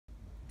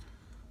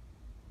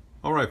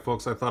All right,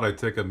 folks, I thought I'd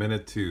take a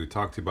minute to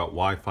talk to you about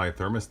Wi-Fi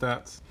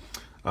thermostats.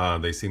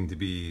 They seem to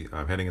be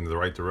heading in the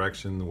right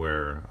direction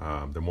where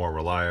they're more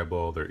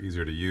reliable, they're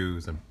easier to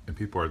use, and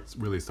people are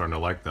really starting to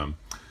like them.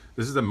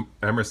 This is the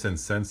Emerson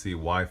Sensi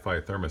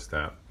Wi-Fi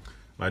thermostat.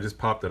 I just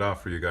popped it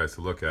off for you guys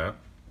to look at.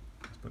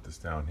 Let's put this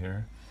down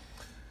here.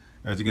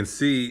 As you can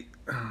see,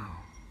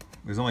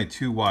 there's only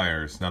two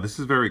wires. Now, this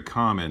is very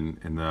common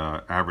in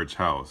the average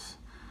house.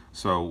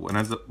 So what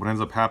ends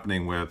up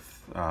happening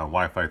with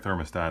Wi-Fi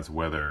thermostats,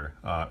 whether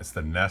it's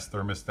the Nest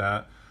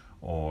thermostat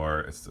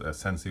or it's a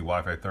Sensi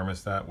Wi-Fi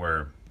thermostat,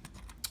 where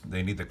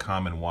they need the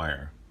common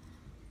wire.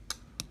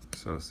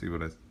 So see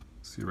what I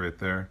see right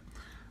there?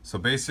 So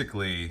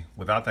basically,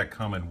 without that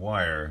common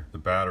wire, the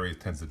battery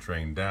tends to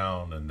drain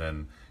down, and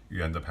then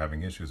you end up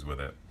having issues with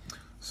it.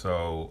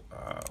 So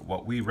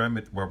what we're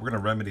going to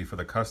remedy for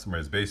the customer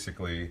is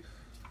basically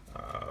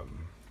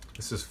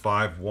this is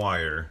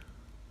 5-wire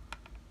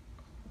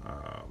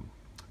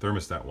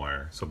thermostat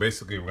wire. So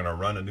basically, we're going to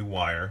run a new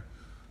wire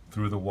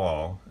through the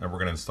wall, and we're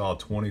going to install a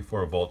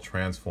 24-volt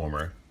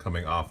transformer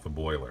coming off the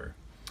boiler.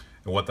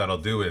 And what that'll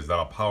do is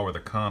that'll power the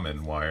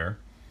common wire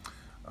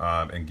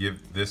and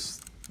give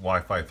this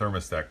Wi-Fi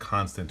thermostat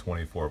constant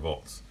 24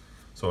 volts.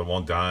 So it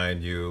won't die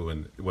on you,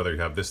 and whether you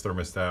have this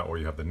thermostat or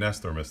you have the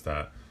Nest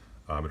thermostat,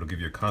 it'll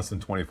give you a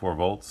constant 24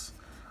 volts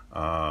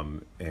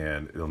and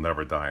it'll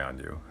never die on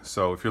you.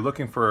 So if you're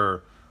looking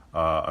for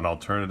an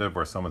alternative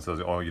where someone says,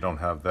 oh, you don't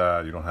have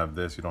that, you don't have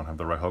this, you don't have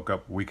the right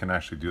hookup, we can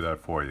actually do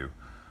that for you.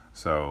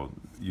 So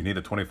you need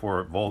a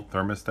 24-volt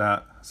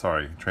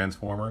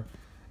transformer,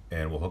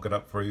 and we'll hook it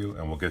up for you,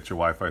 and we'll get your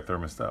Wi-Fi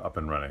thermostat up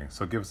and running.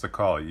 So give us a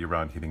call at Year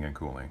Round Heating and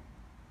Cooling.